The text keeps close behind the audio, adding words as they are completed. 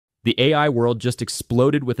The AI world just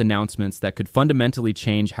exploded with announcements that could fundamentally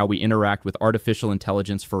change how we interact with artificial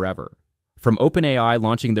intelligence forever. From OpenAI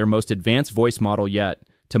launching their most advanced voice model yet,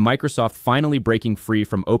 to Microsoft finally breaking free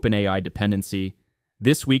from OpenAI dependency,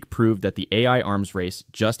 this week proved that the AI arms race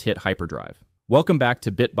just hit hyperdrive. Welcome back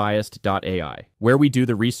to bitbiased.ai, where we do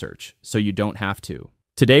the research so you don't have to.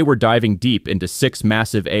 Today we're diving deep into 6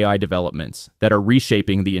 massive AI developments that are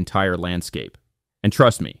reshaping the entire landscape. And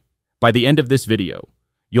trust me, by the end of this video,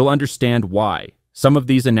 you'll understand why some of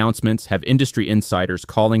these announcements have industry insiders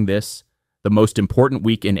calling this the most important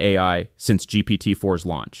week in AI since GPT-4's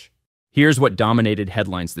launch. Here's what dominated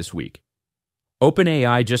headlines this week.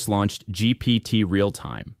 OpenAI just launched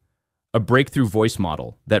GPT-Realtime, a breakthrough voice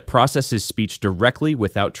model that processes speech directly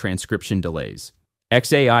without transcription delays.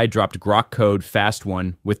 xAI dropped Grok Code Fast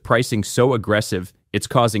with pricing so aggressive it's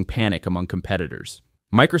causing panic among competitors.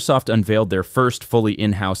 Microsoft unveiled their first fully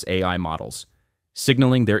in-house AI models,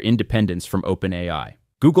 signaling their independence from OpenAI.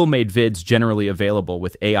 Google made Vids generally available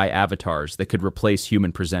with AI avatars that could replace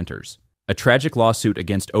human presenters. A tragic lawsuit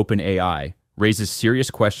against OpenAI raises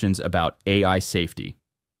serious questions about AI safety.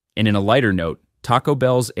 And in a lighter note, Taco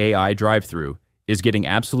Bell's AI Drive-Thru is getting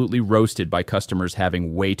absolutely roasted by customers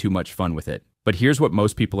having way too much fun with it. But here's what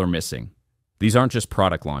most people are missing. These aren't just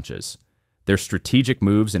product launches. They're strategic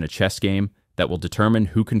moves in a chess game that will determine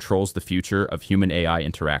who controls the future of human-AI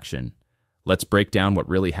interaction. Let's break down what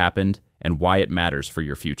really happened and why it matters for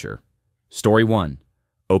your future. Story 1.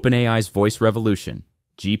 OpenAI's voice revolution.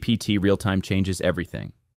 GPT-Realtime changes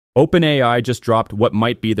everything. OpenAI just dropped what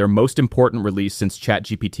might be their most important release since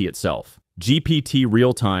ChatGPT itself.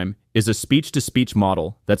 GPT-Realtime is a speech-to-speech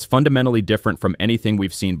model that's fundamentally different from anything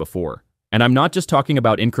we've seen before. And I'm not just talking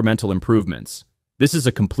about incremental improvements. This is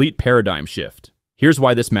a complete paradigm shift. Here's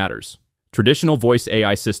why this matters. Traditional voice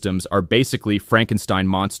AI systems are basically Frankenstein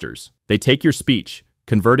monsters. They take your speech,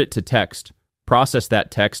 convert it to text, process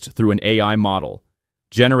that text through an AI model,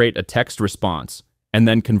 generate a text response, and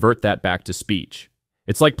then convert that back to speech.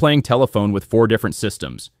 It's like playing telephone with 4 different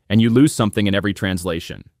systems, and you lose something in every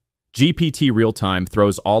translation. GPT-Realtime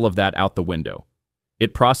throws all of that out the window.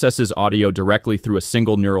 It processes audio directly through a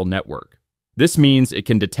single neural network. This means it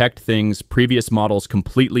can detect things previous models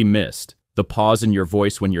completely missed: the pause in your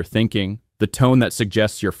voice when you're thinking, the tone that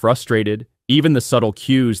suggests you're frustrated, even the subtle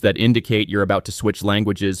cues that indicate you're about to switch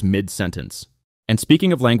languages mid-sentence. And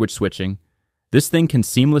speaking of language switching, this thing can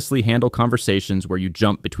seamlessly handle conversations where you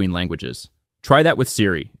jump between languages. Try that with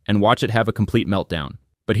Siri and watch it have a complete meltdown.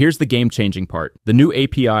 But here's the game-changing part. The new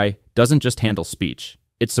API doesn't just handle speech.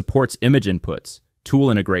 It supports image inputs,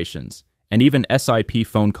 tool integrations, and even SIP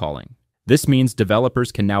phone calling. This means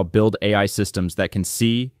developers can now build AI systems that can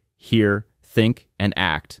see, hear, think, and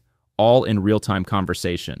act, all in real-time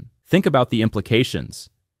conversation. Think about the implications.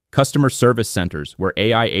 Customer service centers where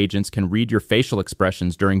AI agents can read your facial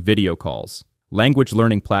expressions during video calls. Language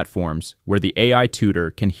learning platforms where the AI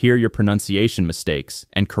tutor can hear your pronunciation mistakes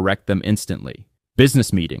and correct them instantly.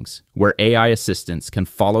 Business meetings where AI assistants can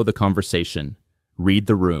follow the conversation, read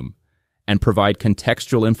the room, and provide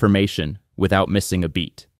contextual information without missing a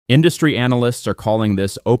beat. Industry analysts are calling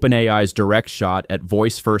this OpenAI's direct shot at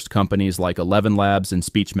voice-first companies like 11 Labs and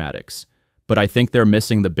Speechmatics. But I think they're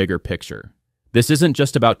missing the bigger picture. This isn't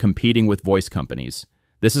just about competing with voice companies.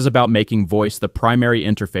 This is about making voice the primary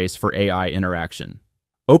interface for AI interaction.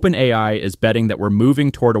 OpenAI is betting that we're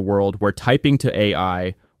moving toward a world where typing to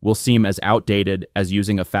AI will seem as outdated as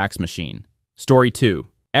using a fax machine. Story 2.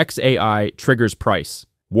 xAI triggers price.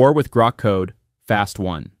 War with Grok Code Fast.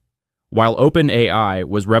 While OpenAI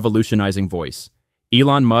was revolutionizing voice,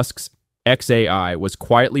 Elon Musk's xAI was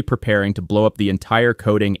quietly preparing to blow up the entire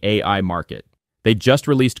coding AI market. They just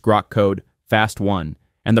released Grok Code Fast,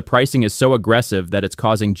 and the pricing is so aggressive that it's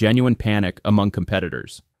causing genuine panic among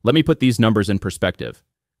competitors. Let me put these numbers in perspective.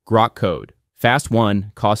 Grok Code Fast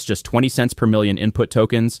costs just 20 cents per million input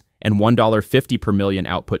tokens and $1.50 per million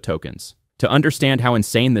output tokens. To understand how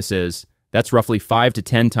insane this is, that's roughly 5 to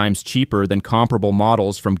 10 times cheaper than comparable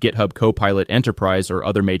models from GitHub Copilot Enterprise or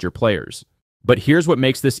other major players. But here's what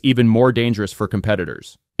makes this even more dangerous for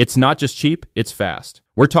competitors. It's not just cheap, it's fast.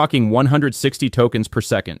 We're talking 160 tokens per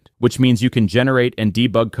second, which means you can generate and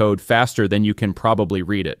debug code faster than you can probably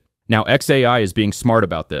read it. Now, xAI is being smart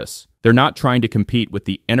about this. They're not trying to compete with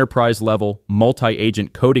the enterprise-level,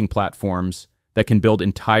 multi-agent coding platforms that can build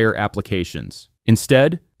entire applications.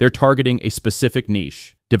 Instead, they're targeting a specific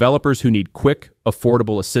niche: developers who need quick,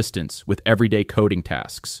 affordable assistance with everyday coding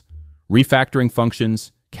tasks. Refactoring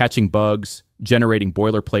functions, catching bugs, generating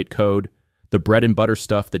boilerplate code, the bread and butter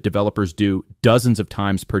stuff that developers do dozens of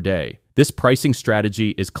times per day. This pricing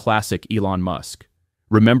strategy is classic Elon Musk.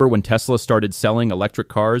 Remember when Tesla started selling electric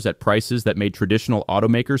cars at prices that made traditional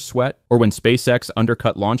automakers sweat? Or when SpaceX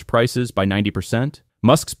undercut launch prices by 90%?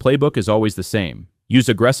 Musk's playbook is always the same. Use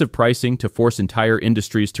aggressive pricing to force entire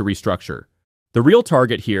industries to restructure. The real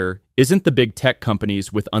target here isn't the big tech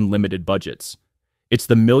companies with unlimited budgets. It's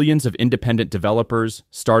the millions of independent developers,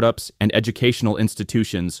 startups, and educational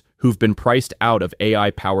institutions who've been priced out of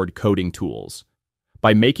AI-powered coding tools.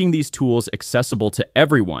 By making these tools accessible to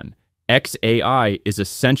everyone, xAI is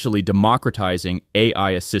essentially democratizing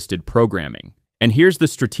AI-assisted programming. And here's the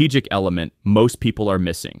strategic element most people are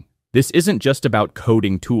missing. This isn't just about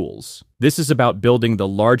coding tools. This is about building the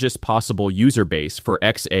largest possible user base for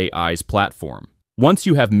xAI's platform. Once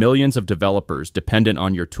you have millions of developers dependent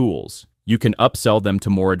on your tools, you can upsell them to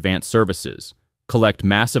more advanced services, collect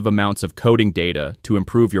massive amounts of coding data to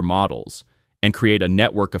improve your models, and create a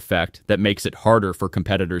network effect that makes it harder for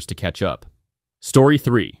competitors to catch up. Story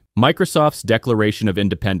 3. Microsoft's Declaration of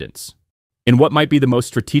Independence. In what might be the most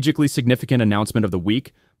strategically significant announcement of the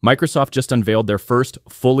week, Microsoft just unveiled their first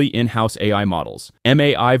fully in-house AI models,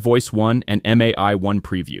 MAI Voice 1 and MAI 1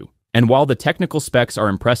 Preview. And while the technical specs are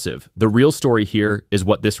impressive, the real story here is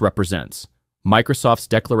what this represents: Microsoft's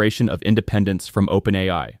Declaration of Independence from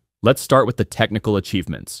OpenAI. Let's start with the technical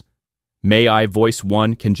achievements. MAI Voice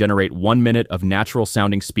 1 can generate 1 minute of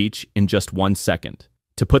natural-sounding speech in just 1 second.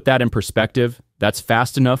 To put that in perspective, that's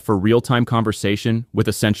fast enough for real-time conversation with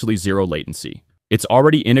essentially zero latency. It's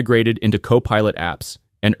already integrated into Copilot apps,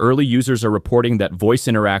 and early users are reporting that voice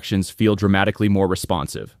interactions feel dramatically more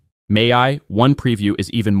responsive. MAI 1 Preview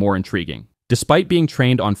is even more intriguing. Despite being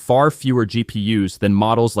trained on far fewer GPUs than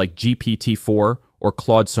models like GPT-4 or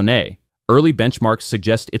Claude Sonnet, early benchmarks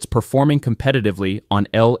suggest it's performing competitively on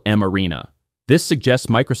LM Arena. This suggests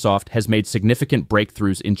Microsoft has made significant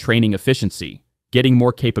breakthroughs in training efficiency, getting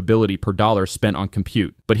more capability per dollar spent on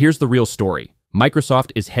compute. But here's the real story.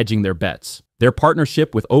 Microsoft is hedging their bets. Their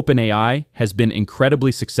partnership with OpenAI has been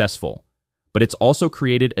incredibly successful, but it's also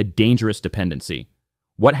created a dangerous dependency.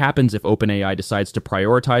 What happens if OpenAI decides to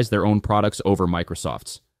prioritize their own products over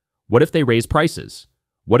Microsoft's? What if they raise prices?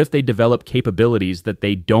 What if they develop capabilities that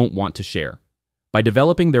they don't want to share? By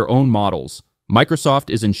developing their own models, Microsoft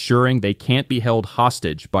is ensuring they can't be held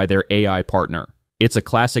hostage by their AI partner. It's a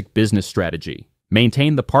classic business strategy.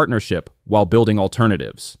 Maintain the partnership while building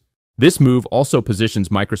alternatives. This move also positions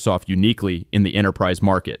Microsoft uniquely in the enterprise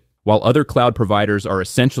market. While other cloud providers are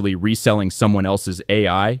essentially reselling someone else's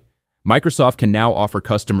AI, Microsoft can now offer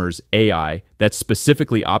customers AI that's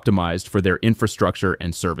specifically optimized for their infrastructure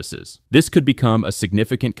and services. This could become a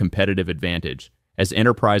significant competitive advantage as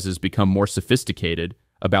enterprises become more sophisticated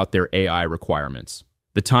about their AI requirements.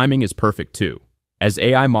 The timing is perfect too. As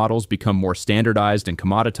AI models become more standardized and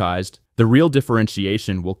commoditized, the real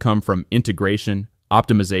differentiation will come from integration,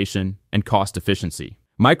 optimization, and cost efficiency.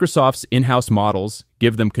 Microsoft's in-house models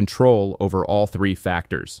give them control over all three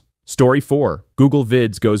factors. Story 4. Google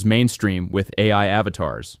Vids goes mainstream with AI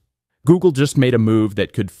avatars. Google just made a move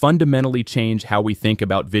that could fundamentally change how we think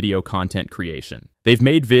about video content creation. They've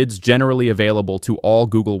made Vids generally available to all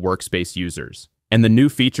Google Workspace users, and the new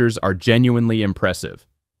features are genuinely impressive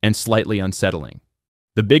and slightly unsettling.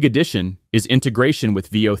 The big addition is integration with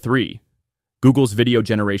Veo 3, Google's video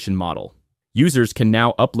generation model. Users can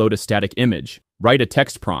now upload a static image, write a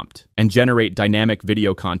text prompt, and generate dynamic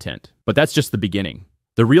video content. But that's just the beginning.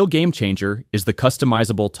 The real game changer is the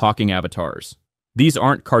customizable talking avatars. These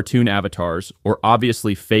aren't cartoon avatars or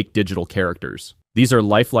obviously fake digital characters. These are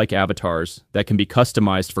lifelike avatars that can be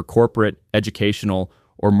customized for corporate, educational,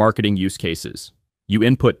 or marketing use cases. You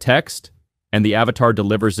input text, and the avatar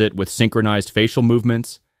delivers it with synchronized facial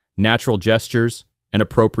movements, natural gestures, and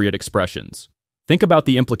appropriate expressions. Think about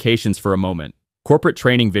the implications for a moment. Corporate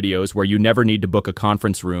training videos where you never need to book a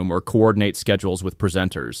conference room or coordinate schedules with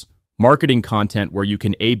presenters. Marketing content where you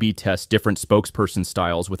can A/B test different spokesperson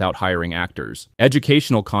styles without hiring actors.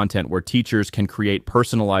 Educational content where teachers can create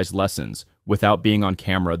personalized lessons without being on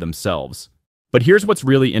camera themselves. But here's what's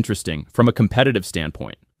really interesting from a competitive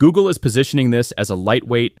standpoint. Google is positioning this as a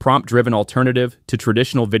lightweight, prompt-driven alternative to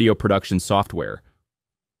traditional video production software.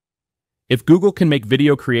 If Google can make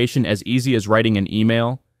video creation as easy as writing an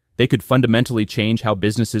email, they could fundamentally change how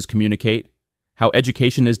businesses communicate, how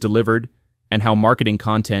education is delivered, and how marketing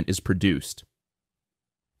content is produced.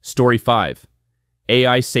 Story 5.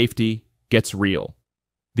 AI safety gets real.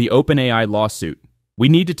 The OpenAI lawsuit. We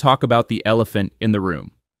need to talk about the elephant in the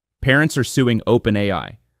room. Parents are suing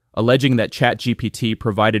OpenAI, alleging that ChatGPT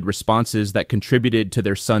provided responses that contributed to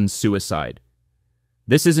their son's suicide.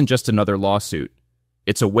 This isn't just another lawsuit.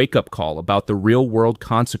 It's a wake-up call about the real-world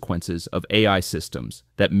consequences of AI systems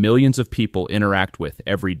that millions of people interact with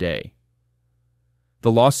every day.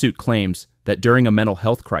 The lawsuit claims that during a mental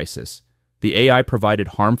health crisis, the AI provided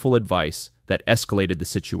harmful advice that escalated the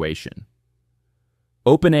situation.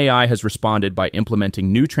 OpenAI has responded by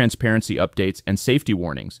implementing new transparency updates and safety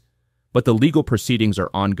warnings, but the legal proceedings are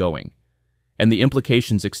ongoing, and the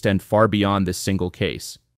implications extend far beyond this single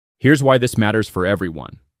case. Here's why this matters for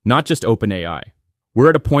everyone, not just OpenAI. We're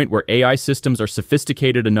at a point where AI systems are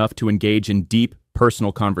sophisticated enough to engage in deep,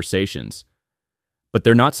 personal conversations, but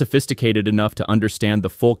they're not sophisticated enough to understand the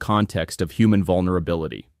full context of human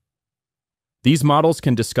vulnerability. These models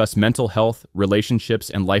can discuss mental health,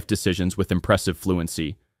 relationships, and life decisions with impressive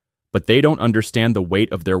fluency, but they don't understand the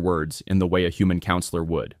weight of their words in the way a human counselor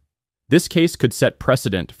would. This case could set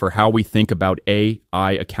precedent for how we think about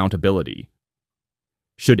AI accountability.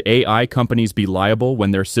 Should AI companies be liable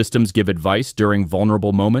when their systems give advice during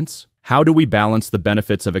vulnerable moments? How do we balance the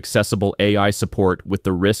benefits of accessible AI support with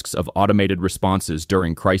the risks of automated responses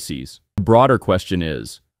during crises? The broader question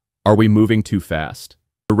is, are we moving too fast?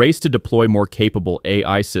 The race to deploy more capable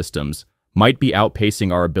AI systems might be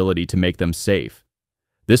outpacing our ability to make them safe.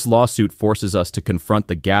 This lawsuit forces us to confront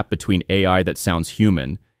the gap between AI that sounds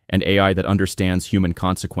human and AI that understands human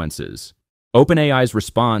consequences. OpenAI's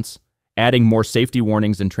response, adding more safety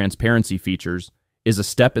warnings and transparency features, is a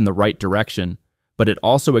step in the right direction, but it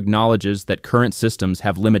also acknowledges that current systems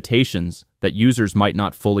have limitations that users might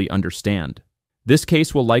not fully understand. This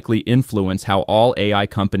case will likely influence how all AI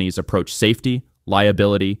companies approach safety,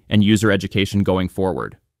 liability, and user education going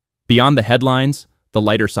forward. Beyond the headlines, the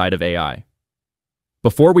lighter side of AI.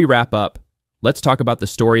 Before we wrap up, let's talk about the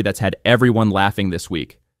story that's had everyone laughing this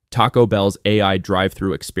week: Taco Bell's AI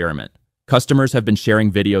drive-thru experiment. Customers have been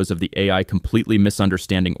sharing videos of the AI completely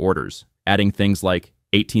misunderstanding orders, adding things like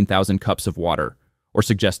 18,000 cups of water, or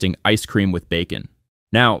suggesting ice cream with bacon.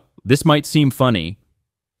 Now, this might seem funny,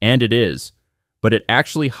 and it is, but it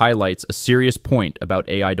actually highlights a serious point about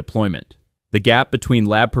AI deployment. The gap between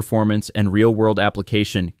lab performance and real-world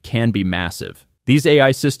application can be massive. These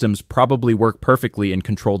AI systems probably work perfectly in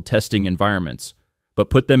controlled testing environments, but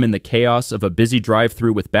put them in the chaos of a busy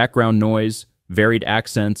drive-thru with background noise, varied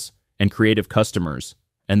accents, and creative customers,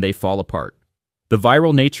 and they fall apart. The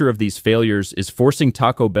viral nature of these failures is forcing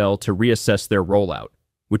Taco Bell to reassess their rollout,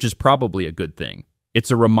 which is probably a good thing.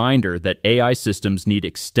 It's a reminder that AI systems need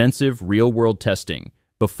extensive real-world testing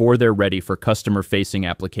before they're ready for customer-facing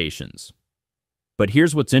applications. But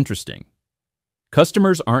here's what's interesting.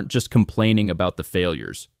 Customers aren't just complaining about the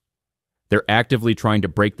failures. They're actively trying to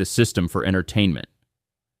break the system for entertainment.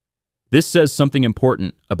 This says something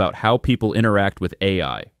important about how people interact with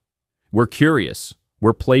AI. We're curious,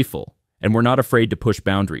 we're playful, and we're not afraid to push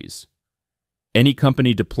boundaries. Any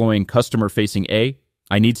company deploying customer-facing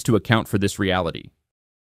AI needs to account for this reality.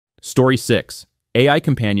 Story 6. AI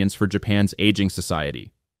companions for Japan's aging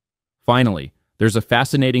society. Finally, there's a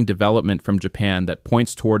fascinating development from Japan that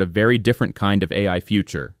points toward a very different kind of AI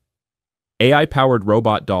future. AI-powered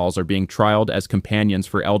robot dolls are being trialed as companions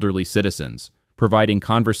for elderly citizens, providing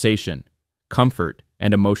conversation, comfort,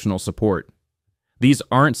 and emotional support. These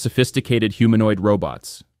aren't sophisticated humanoid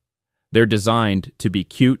robots. They're designed to be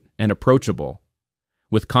cute and approachable,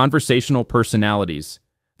 with conversational personalities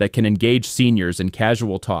that can engage seniors in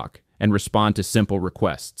casual talk and respond to simple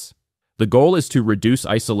requests. The goal is to reduce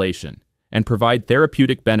isolation and provide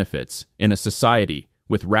therapeutic benefits in a society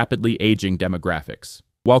with rapidly aging demographics.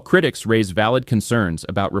 While critics raise valid concerns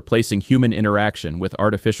about replacing human interaction with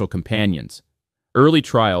artificial companions, early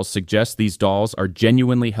trials suggest these dolls are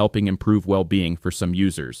genuinely helping improve well-being for some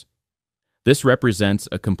users. This represents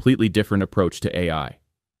a completely different approach to AI,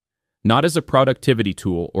 not as a productivity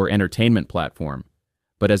tool or entertainment platform,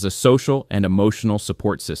 but as a social and emotional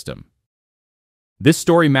support system. This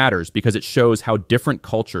story matters because it shows how different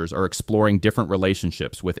cultures are exploring different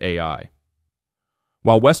relationships with AI.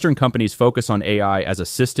 While Western companies focus on AI as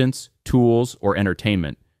assistants, tools, or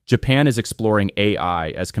entertainment, Japan is exploring AI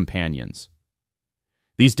as companions.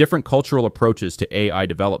 These different cultural approaches to AI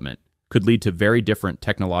development could lead to very different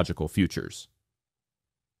technological futures.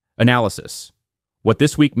 Analysis: what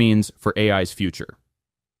this week means for AI's future.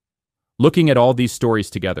 Looking at all these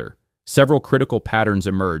stories together, several critical patterns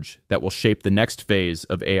emerge that will shape the next phase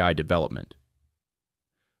of AI development.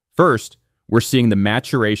 First, we're seeing the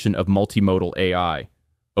maturation of multimodal AI.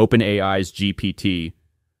 OpenAI's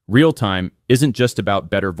GPT-Realtime isn't just about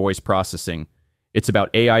better voice processing, it's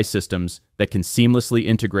about AI systems that can seamlessly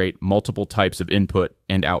integrate multiple types of input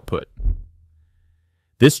and output.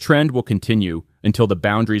 This trend will continue until the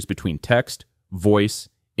boundaries between text, voice,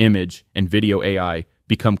 image, and video AI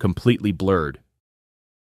become completely blurred.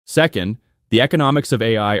 Second, the economics of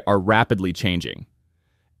AI are rapidly changing.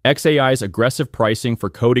 xAI's aggressive pricing for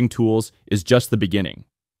coding tools is just the beginning.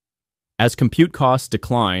 As compute costs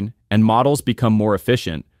decline and models become more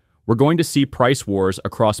efficient, we're going to see price wars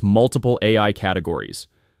across multiple AI categories.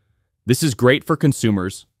 This is great for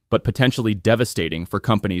consumers, but potentially devastating for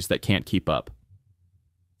companies that can't keep up.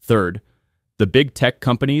 Third, the big tech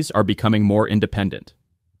companies are becoming more independent.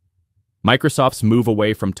 Microsoft's move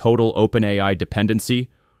away from total OpenAI dependency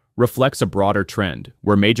reflects a broader trend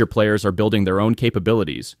where major players are building their own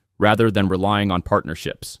capabilities rather than relying on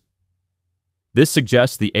partnerships. This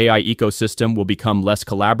suggests the AI ecosystem will become less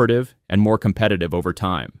collaborative and more competitive over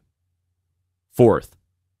time. Fourth,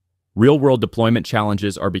 real-world deployment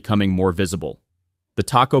challenges are becoming more visible. The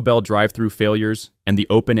Taco Bell drive-thru failures and the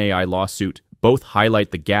OpenAI lawsuit both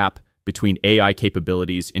highlight the gap between AI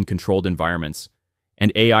capabilities in controlled environments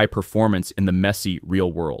and AI performance in the messy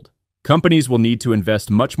real world. Companies will need to invest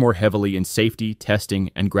much more heavily in safety, testing,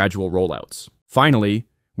 and gradual rollouts. Finally,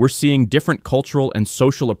 we're seeing different cultural and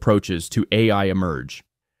social approaches to AI emerge.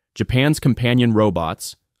 Japan's companion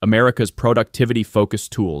robots, America's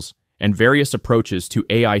productivity-focused tools, and various approaches to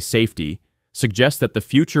AI safety suggest that the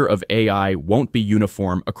future of AI won't be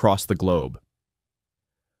uniform across the globe.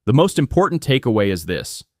 The most important takeaway is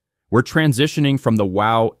this: we're transitioning from the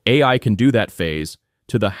 "wow, AI can do that" phase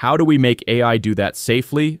to the "how do we make AI do that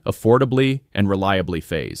safely, affordably, and reliably"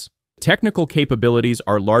 phase. Technical capabilities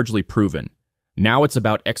are largely proven. Now it's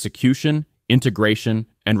about execution, integration,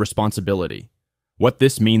 and responsibility. What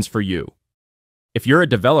this means for you. If you're a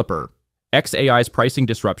developer, xAI's pricing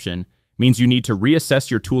disruption means you need to reassess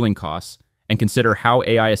your tooling costs and consider how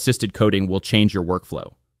AI-assisted coding will change your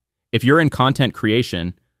workflow. If you're in content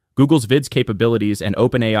creation, Google's Vids capabilities and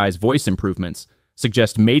OpenAI's voice improvements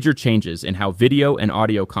suggest major changes in how video and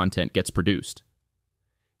audio content gets produced.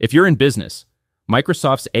 If you're in business,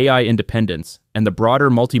 Microsoft's AI independence and the broader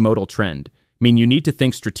multimodal trend mean you need to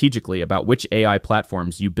think strategically about which AI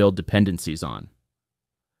platforms you build dependencies on.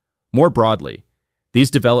 More broadly,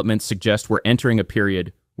 these developments suggest we're entering a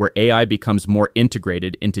period where AI becomes more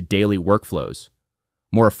integrated into daily workflows,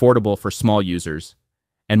 more affordable for small users,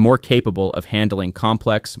 and more capable of handling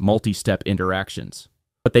complex, multi-step interactions.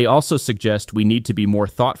 But they also suggest we need to be more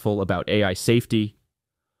thoughtful about AI safety,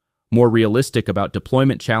 more realistic about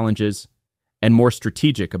deployment challenges, and more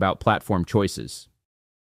strategic about platform choices.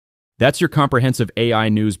 That's your comprehensive AI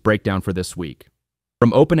news breakdown for this week.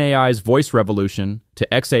 From OpenAI's voice revolution to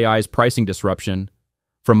xAI's pricing disruption,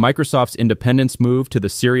 from Microsoft's independence move to the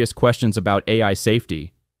serious questions about AI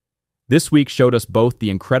safety, this week showed us both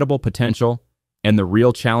the incredible potential and the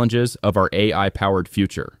real challenges of our AI-powered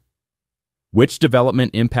future. Which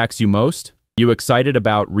development impacts you most? Are you excited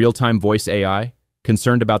about real-time voice AI,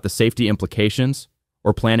 concerned about the safety implications,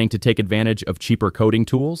 or planning to take advantage of cheaper coding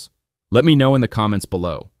tools? Let me know in the comments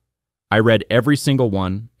below. I read every single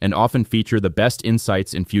one and often feature the best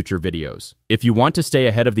insights in future videos. If you want to stay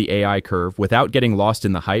ahead of the AI curve without getting lost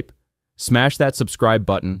in the hype, smash that subscribe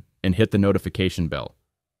button and hit the notification bell.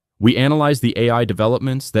 We analyze the AI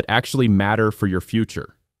developments that actually matter for your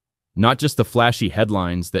future, not just the flashy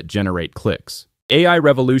headlines that generate clicks. AI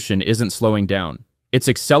revolution isn't slowing down. It's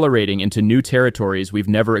accelerating into new territories we've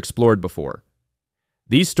never explored before.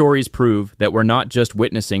 These stories prove that we're not just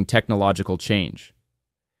witnessing technological change.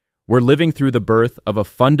 We're living through the birth of a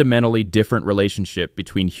fundamentally different relationship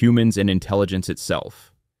between humans and intelligence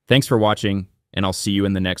itself. Thanks for watching, and I'll see you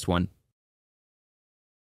in the next one.